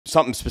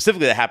something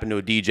specifically that happened to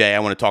a DJ I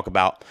want to talk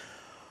about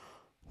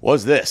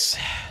was this.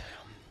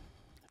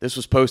 This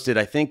was posted,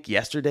 I think,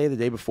 yesterday, the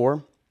day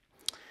before.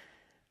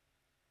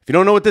 If you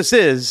don't know what this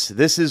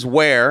is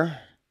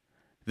where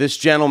this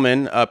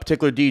gentleman, a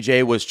particular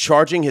DJ, was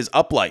charging his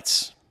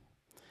uplights.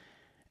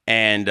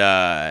 And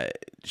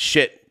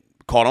shit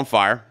caught on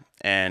fire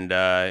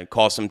and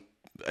caused some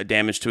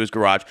damage to his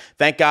garage.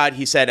 Thank God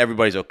he said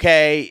everybody's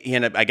okay.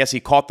 I guess he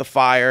caught the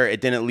fire.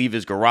 It didn't leave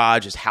his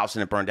garage. His house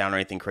didn't burn down or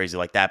anything crazy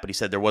like that. But he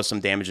said there was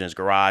some damage in his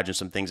garage and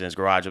some things in his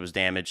garage that was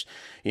damaged.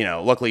 You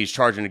know, luckily he's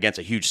charging against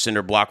a huge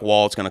cinder block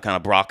wall. It's going to kind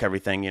of block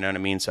everything. You know what I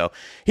mean? So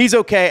he's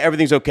okay.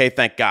 Everything's okay.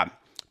 Thank God.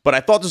 But I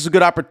thought this was a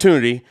good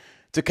opportunity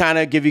to kind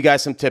of give you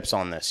guys some tips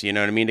on this. You know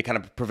what I mean? To kind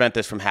of prevent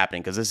this from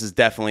happening, because this is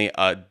definitely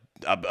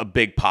a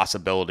big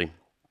possibility.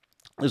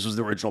 This was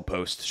the original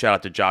post. Shout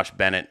out to Josh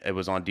Bennett. It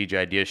was on DJ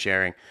Idea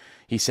Sharing.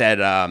 He said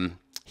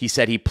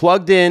he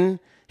plugged in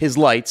his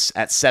lights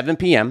at 7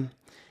 p.m.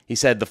 He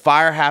said the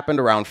fire happened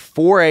around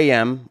 4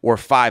 a.m. or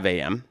 5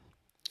 a.m.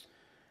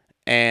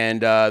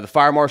 And the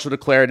fire marshal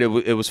declared it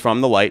was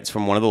from the lights,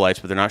 from one of the lights,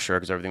 but they're not sure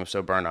because everything was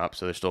so burned up,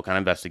 so they're still kind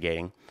of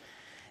investigating.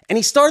 And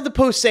he started the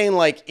post saying,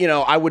 like, you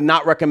know, I would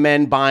not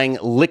recommend buying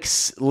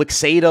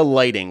Lixada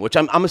lighting, which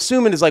I'm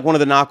assuming is like one of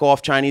the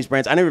knockoff Chinese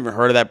brands. I never even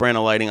heard of that brand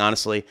of lighting,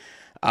 honestly.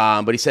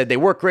 But he said they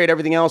work great,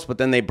 everything else, but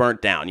then they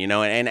burnt down, you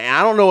know. And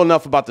I don't know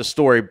enough about the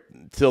story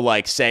to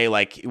like say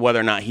like whether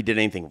or not he did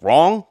anything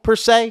wrong per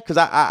se, because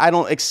I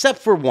don't, except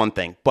for one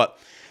thing. But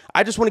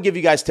I just want to give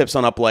you guys tips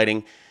on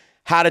uplighting,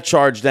 how to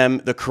charge them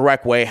the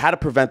correct way, how to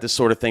prevent this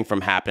sort of thing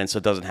from happening so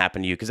it doesn't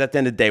happen to you. Because at the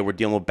end of the day, we're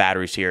dealing with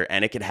batteries here,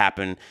 and it could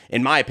happen,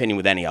 in my opinion,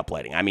 with any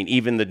uplighting. I mean,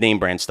 even the name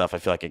brand stuff, I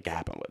feel like it could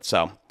happen with.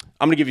 So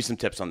I'm going to give you some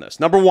tips on this.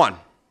 Number one,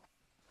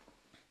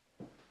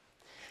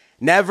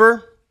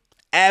 never,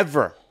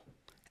 ever,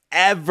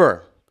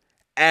 ever,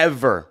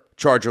 ever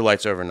charge your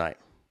lights overnight.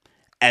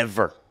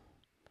 Ever.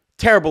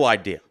 Terrible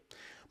idea.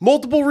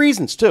 Multiple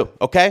reasons too,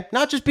 okay?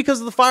 Not just because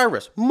of the fire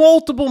risk.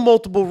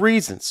 Multiple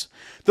reasons.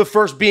 The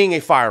first being a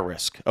fire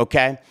risk,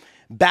 okay?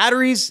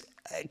 Batteries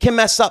can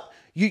mess up.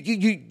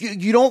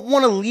 You don't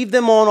want to leave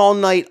them on all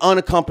night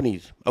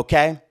unaccompanied,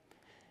 okay?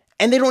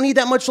 And they don't need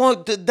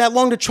that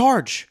long to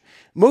charge.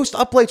 Most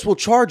uplights will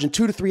charge in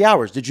 2 to 3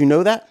 hours. Did you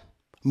know that?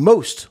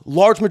 Most,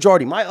 large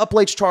majority. My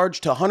uplights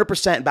charge to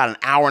 100% in about an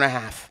hour and a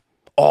half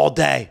all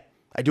day.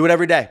 I do it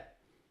every day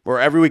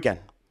or every weekend.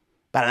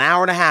 About an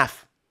hour and a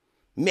half,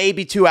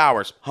 maybe 2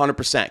 hours,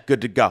 100%,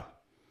 good to go.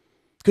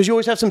 Because you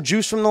always have some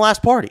juice from the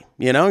last party.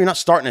 You know, you're not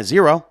starting at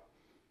zero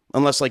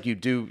unless like you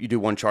do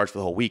one charge for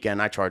the whole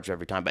weekend. I charge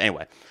every time. But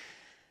anyway,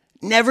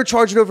 never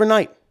charge it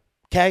overnight,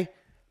 okay?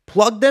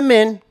 Plug them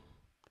in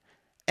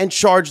and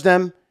charge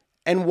them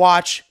and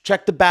watch,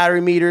 check the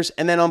battery meters,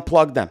 and then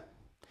unplug them.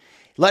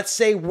 Let's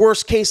say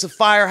worst case of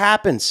fire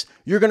happens.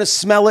 You're going to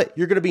smell it.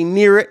 You're going to be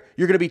near it.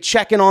 You're going to be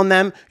checking on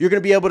them. You're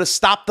going to be able to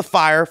stop the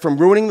fire from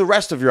ruining the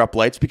rest of your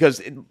uplights,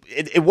 because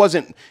it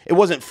wasn't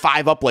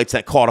 5 uplights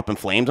that caught up in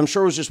flames. I'm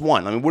sure it was just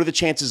one. I mean, what are the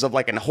chances of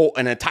like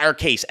an entire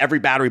case, every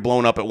battery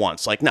blown up at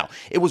once? Like, no,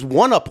 it was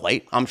one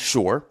uplight, I'm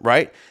sure,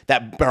 right,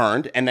 that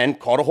burned and then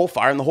caught a whole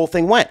fire and the whole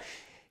thing went.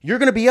 You're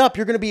going to be up.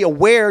 You're going to be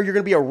aware. You're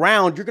going to be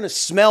around. You're going to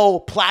smell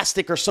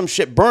plastic or some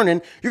shit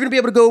burning. You're going to be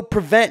able to go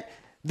prevent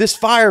this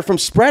fire from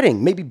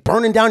spreading, maybe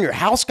burning down your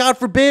house, God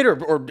forbid,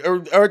 or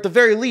at the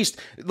very least,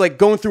 like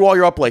going through all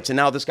your uplights. And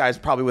now this guy's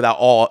probably without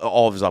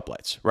all of his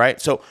uplights,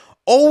 right? So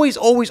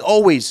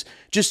always,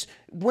 just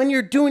when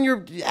you're doing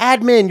your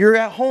admin, you're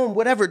at home,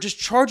 whatever, just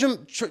charge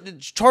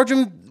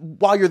them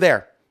while you're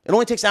there. It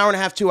only takes an hour and a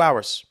half, 2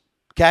 hours,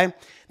 okay?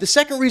 The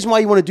second reason why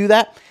you want to do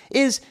that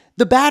is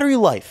the battery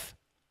life.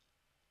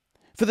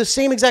 For the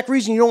same exact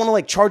reason, you don't want to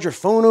like charge your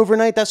phone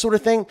overnight, that sort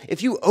of thing.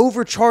 If you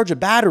overcharge a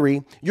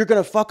battery, you're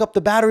going to fuck up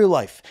the battery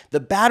life. The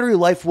battery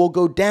life will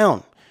go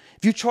down.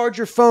 If you charge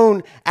your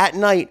phone at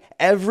night,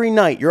 every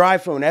night, your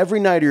iPhone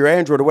every night, or your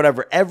Android or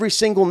whatever, every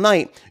single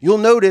night, you'll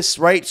notice,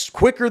 right,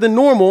 quicker than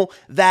normal,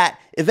 that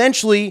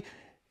eventually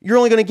you're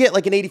only going to get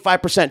like an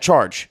 85%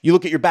 charge. You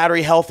look at your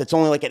battery health, it's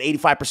only like at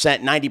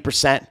 85%,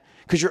 90%.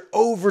 Because you're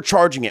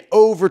overcharging it.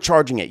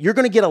 You're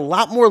going to get a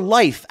lot more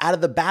life out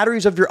of the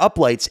batteries of your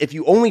uplights if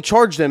you only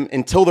charge them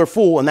until they're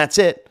full and that's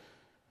it,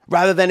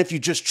 rather than if you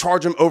just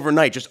charge them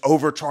overnight, just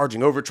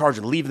overcharging,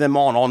 leave them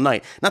on all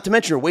night. Not to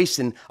mention you're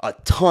wasting a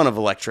ton of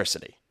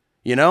electricity,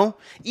 you know?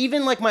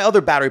 Even like my other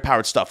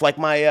battery-powered stuff, like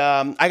my,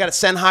 I got a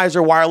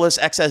Sennheiser wireless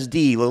XSD,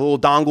 the little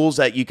dongles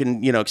that you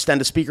can, you know,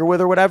 extend a speaker with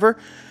or whatever.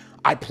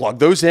 I plug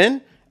those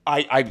in.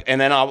 And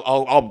then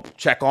I'll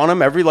check on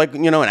them every, like,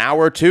 you know, an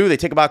hour or two. They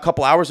take about a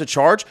couple hours to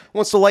charge.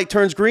 Once the light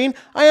turns green,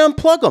 I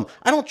unplug them.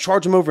 I don't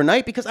charge them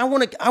overnight because I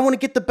want to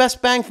get the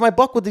best bang for my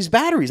buck with these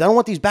batteries. I don't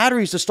want these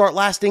batteries to start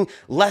lasting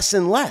less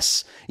and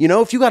less. You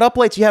know, if you got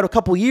uplights you had a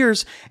couple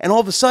years and all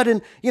of a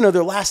sudden, you know,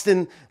 they're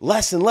lasting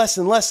less and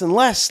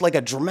less, like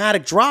a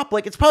dramatic drop,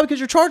 like it's probably because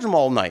you're charging them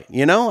all night,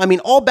 you know? I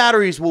mean, all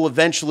batteries will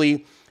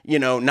eventually,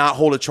 not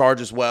hold a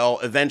charge as well,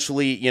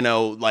 eventually,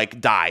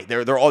 like die.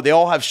 They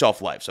all have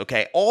shelf lives,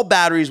 okay? All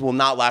batteries will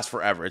not last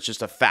forever. It's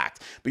just a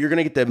fact. But you're going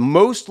to get the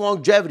most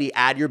longevity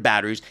out of your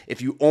batteries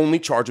if you only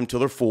charge them till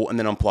they're full and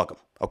then unplug them,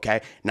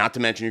 okay? Not to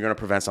mention you're going to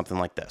prevent something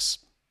like this.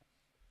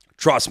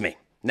 Trust me.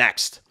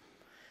 Next.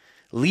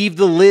 Leave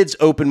the lids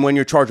open when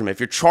you're charging them. If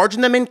you're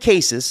charging them in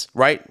cases,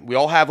 right? We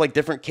all have like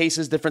different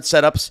cases, different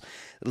setups.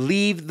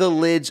 Leave the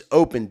lids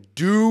open.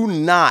 Do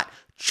not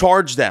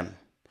charge them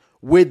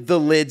with the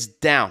lids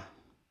down.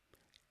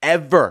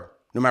 Ever.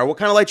 No matter what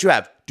kind of light you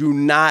have, do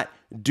not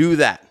do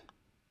that.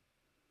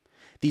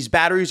 These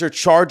batteries are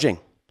charging.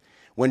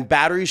 When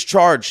batteries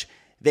charge,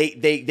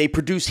 they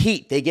produce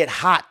heat. They get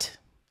hot.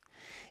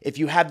 If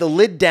you have the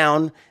lid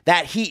down,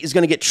 that heat is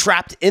going to get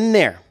trapped in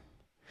there.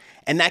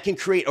 And that can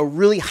create a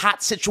really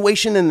hot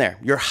situation in there.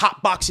 You're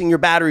hotboxing your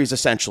batteries,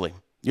 essentially.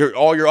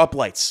 All your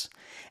uplights.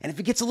 And if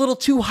it gets a little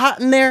too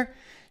hot in there,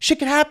 shit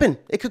could happen.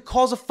 It could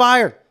cause a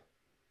fire.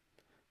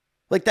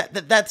 Like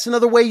that's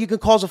another way you can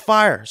cause a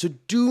fire. So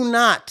do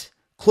not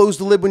close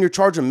the lid when you're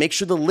charging them. Make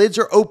sure the lids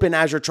are open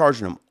as you're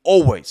charging them.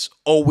 Always,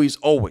 always,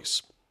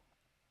 always.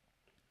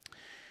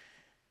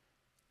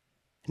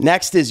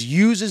 Next is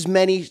use as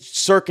many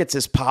circuits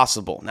as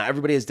possible. Now,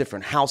 everybody has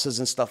different houses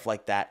and stuff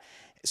like that.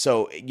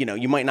 So,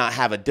 you might not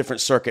have a different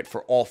circuit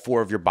for all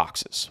 4 of your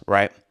boxes,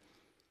 right?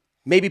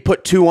 Maybe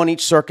put 2 on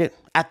each circuit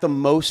at the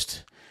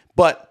most,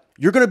 but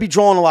you're going to be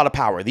drawing a lot of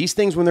power. These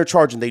things, when they're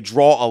charging, they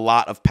draw a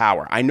lot of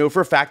power. I know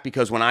for a fact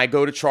because when I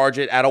go to charge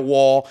it at a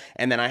wall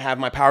and then I have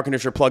my power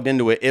conditioner plugged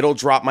into it,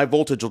 my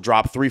voltage will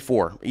drop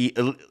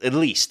 3-4 at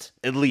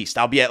least.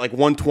 I'll be at like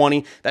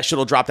 120. That shit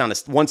will drop down to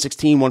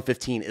 116,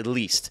 115 at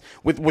least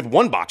with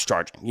one box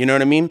charging. You know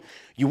what I mean?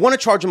 You want to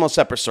charge them on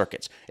separate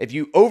circuits. If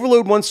you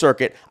overload one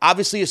circuit,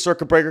 obviously a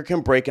circuit breaker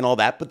can break and all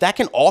that, but that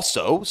can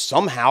also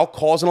somehow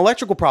cause an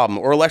electrical problem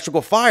or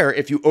electrical fire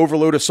if you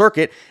overload a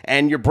circuit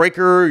and your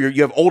breaker,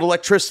 you have old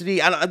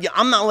electricity. I'm not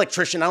an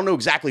electrician. I don't know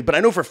exactly, but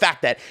I know for a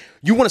fact that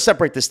you want to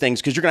separate these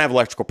things because you're going to have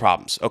electrical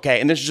problems, okay?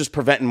 And this is just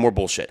preventing more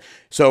bullshit.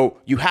 So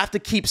you have to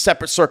keep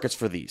separate circuits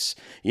for these.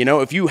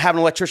 If you have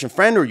an electrician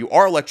friend or you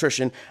are an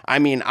electrician, I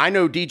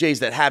know DJs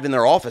that have in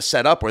their office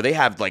set up where they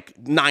have like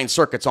 9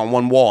 circuits on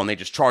one wall and they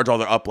just charge all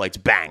their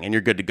uplights, bang, and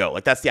you're good to go.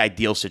 Like that's the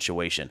ideal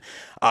situation.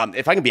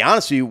 If I can be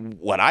honest with you,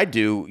 what I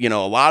do, a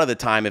lot of the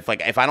time, if I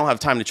don't have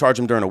time to charge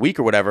them during a week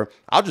or whatever,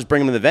 I'll just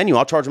bring them to the venue.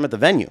 I'll charge them at the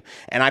venue.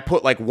 And I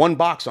put like one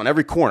box on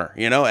every corner,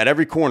 at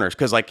every corner.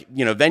 Because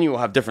venue will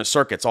have different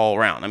circuits all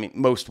around. I mean,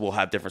 most will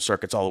have different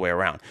circuits all the way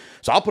around.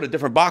 So I'll put a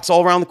different box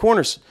all around the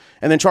corners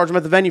and then charge them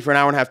at the venue for an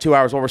hour and a half, 2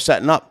 hours while we're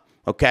setting up.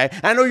 Okay.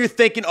 I know you're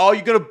thinking, oh,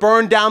 you're going to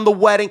burn down the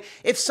wedding.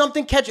 If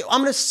something catches,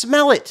 I'm going to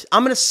smell it.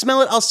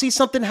 I'll see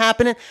something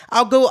happening.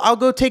 I'll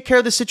go take care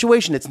of the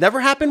situation. It's never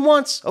happened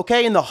once.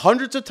 Okay. In the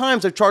hundreds of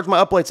times I've charged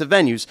my uplights at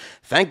venues,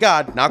 thank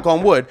God, knock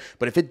on wood.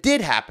 But if it did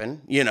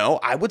happen,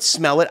 I would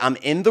smell it. I'm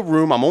in the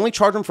room. I'm only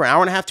charging them for an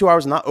hour and a half, 2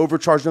 hours, not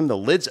overcharging them. The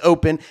lid's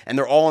open and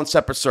they're all on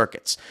separate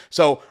circuits.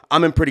 So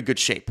I'm in pretty good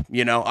shape.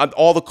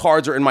 All the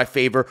cards are in my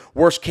favor.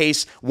 Worst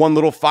case, one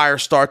little fire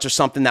starts or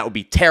something, that would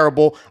be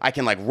terrible. I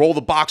can like roll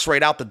the box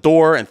right out the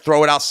door and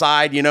throw it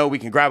outside. We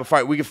can grab a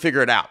fire. We can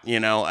figure it out,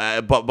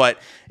 but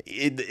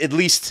at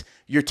least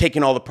you're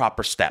taking all the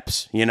proper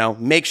steps,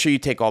 make sure you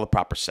take all the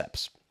proper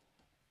steps.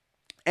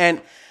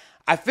 And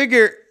I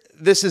figure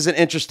this is an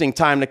interesting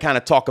time to kind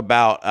of talk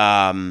about,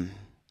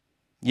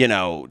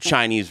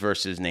 Chinese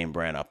versus name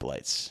brand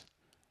uplights.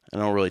 I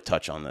don't really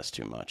touch on this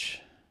too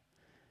much.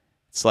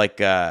 It's like,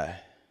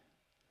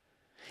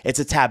 it's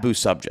a taboo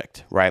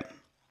subject, right?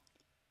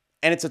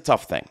 And it's a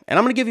tough thing. And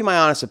I'm going to give you my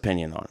honest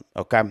opinion on it,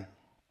 okay?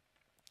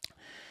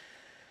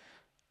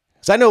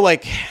 Because I know,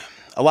 like,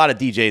 a lot of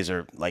DJs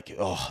are like,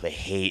 oh, they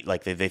hate,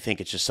 like, they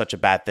think it's just such a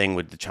bad thing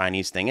with the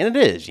Chinese thing. And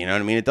it is, what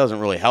I mean? It doesn't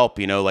really help,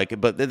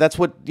 but that's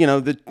what,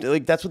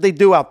 that's what they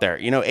do out there.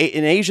 In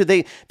Asia,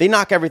 they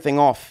knock everything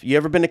off. You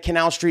ever been to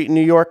Canal Street in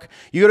New York?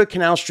 You go to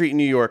Canal Street in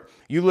New York,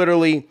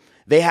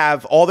 they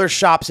have all their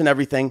shops and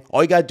everything.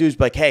 All you got to do is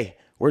be like, hey,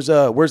 where's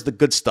the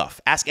good stuff?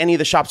 Ask any of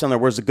the shops down there,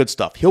 where's the good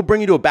stuff? He'll bring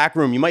you to a back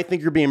room. You might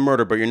think you're being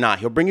murdered, but you're not.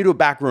 He'll bring you to a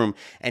back room,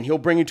 and he'll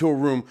bring you to a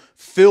room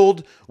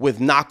filled with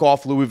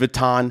knockoff Louis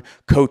Vuitton,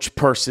 Coach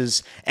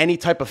purses, any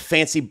type of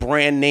fancy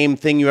brand name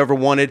thing you ever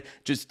wanted,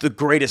 just the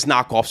greatest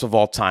knockoffs of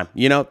all time.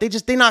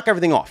 They knock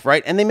everything off,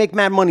 right? And they make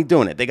mad money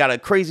doing it. They got a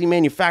crazy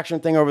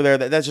manufacturing thing over there.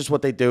 That's just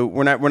what they do.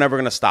 We're never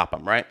going to stop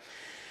them, right?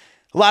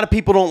 A lot of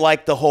people don't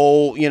like the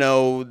whole,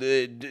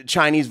 the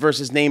Chinese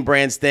versus name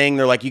brands thing.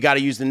 They're like, you got to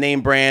use the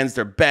name brands.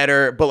 They're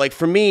better. But like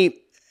for me,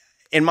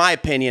 in my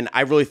opinion,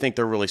 I really think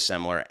they're really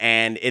similar.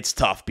 And it's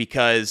tough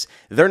because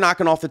they're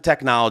knocking off the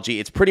technology.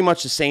 It's pretty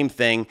much the same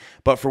thing.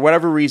 But for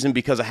whatever reason,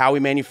 because of how we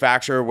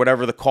manufacture,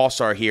 whatever the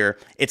costs are here,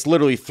 it's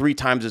literally 3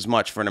 times as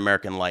much for an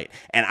American Light.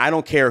 And I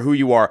don't care who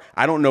you are.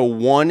 I don't know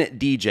one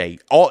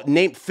DJ.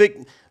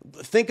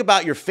 Think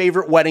about your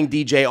favorite wedding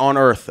DJ on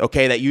earth,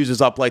 okay, that uses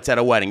uplights at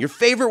a wedding. Your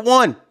favorite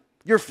one.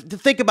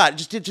 Think about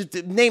it.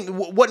 Just name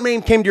what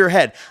name came to your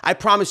head. I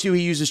promise you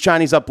he uses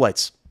Chinese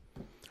uplights.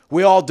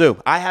 We all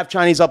do. I have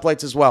Chinese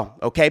uplights as well,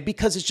 okay?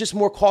 Because it's just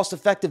more cost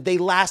effective. They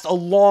last a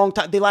long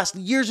time. They last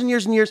years and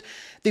years and years.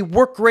 They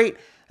work great.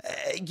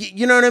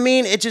 You know what I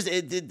mean?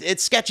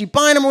 It's sketchy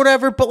buying them or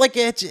whatever, but like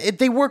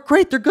they work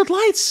great. They're good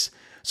lights.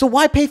 So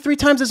why pay 3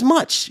 times as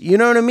much? You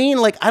know what I mean?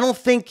 Like, I don't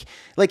think,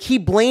 like, he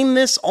blamed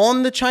this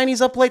on the Chinese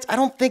uplights. I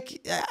don't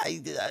think,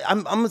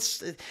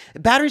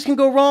 batteries can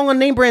go wrong on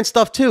name brand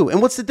stuff too.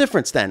 And what's the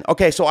difference then?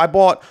 Okay, so I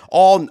bought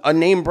all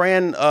name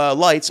brand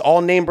lights,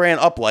 all name brand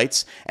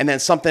uplights, and then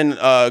something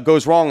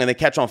goes wrong and they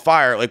catch on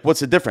fire. Like,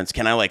 what's the difference?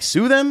 Can I, like,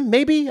 sue them?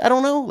 Maybe? I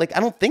don't know. Like, I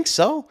don't think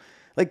so.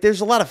 Like,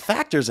 there's a lot of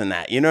factors in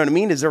that. You know what I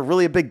mean? Is there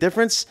really a big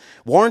difference?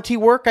 Warranty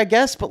work, I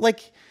guess, but,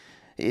 like,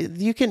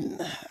 you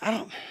can,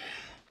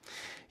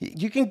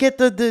 you can get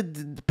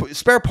the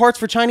spare parts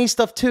for Chinese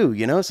stuff too,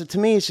 you know? So to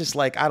me, it's just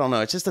like, I don't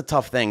know. It's just a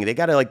tough thing. They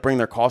got to like bring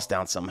their costs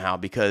down somehow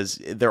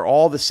because they're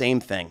all the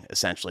same thing,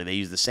 essentially. They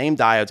use the same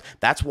diodes.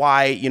 That's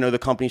why, you know, the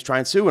companies try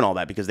and sue and all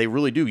that because they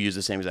really do use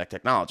the same exact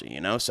technology,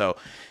 you know? So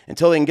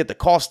until they can get the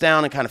cost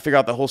down and kind of figure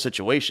out the whole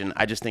situation,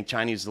 I just think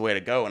Chinese is the way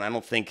to go. And I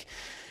don't think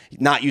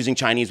not using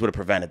Chinese would have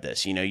prevented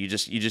this. You know, you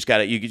just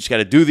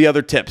gotta do the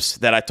other tips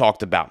that I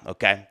talked about,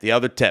 okay? The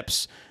other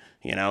tips,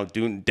 you know,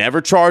 never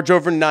charge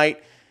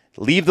overnight.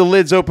 Leave the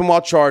lids open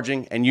while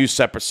charging and use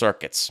separate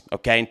circuits,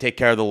 okay? And take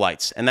care of the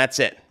lights. And that's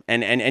it.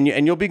 And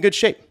you'll be in good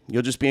shape.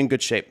 You'll just be in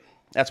good shape.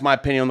 That's my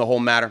opinion on the whole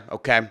matter,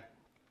 okay?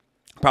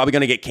 Probably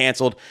going to get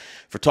canceled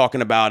for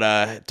talking about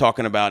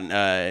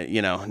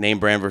you know, name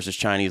brand versus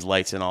Chinese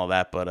lights and all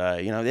that.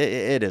 But, you know,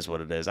 it is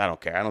what it is. I don't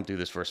care. I don't do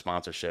this for a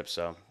sponsorship,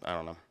 so I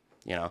don't know.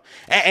 You know,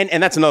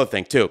 and that's another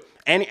thing too.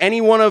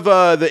 Any one of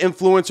the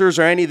influencers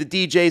or any of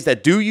the DJs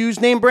that do use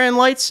name brand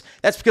lights,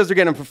 that's because they're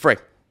getting them for free.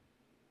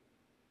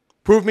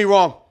 Prove me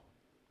wrong,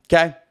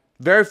 okay?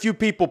 Very few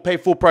people pay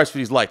full price for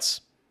these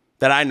lights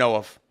that I know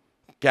of,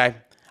 okay?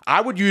 I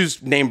would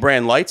use name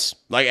brand lights.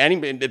 Like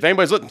if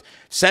anybody's looking,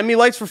 send me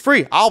lights for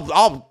free.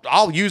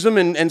 I'll use them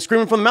and scream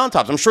them from the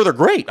mountaintops. I'm sure they're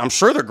great.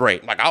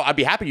 Like I'd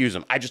be happy to use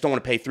them. I just don't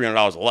want to pay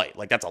 $300 a light.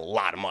 Like that's a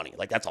lot of money.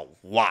 Like that's a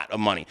lot of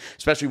money,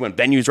 especially when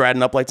venues are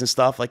adding up lights and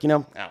stuff. Like, you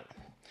know, I don't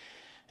know.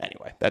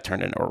 Anyway, that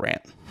turned into a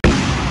rant.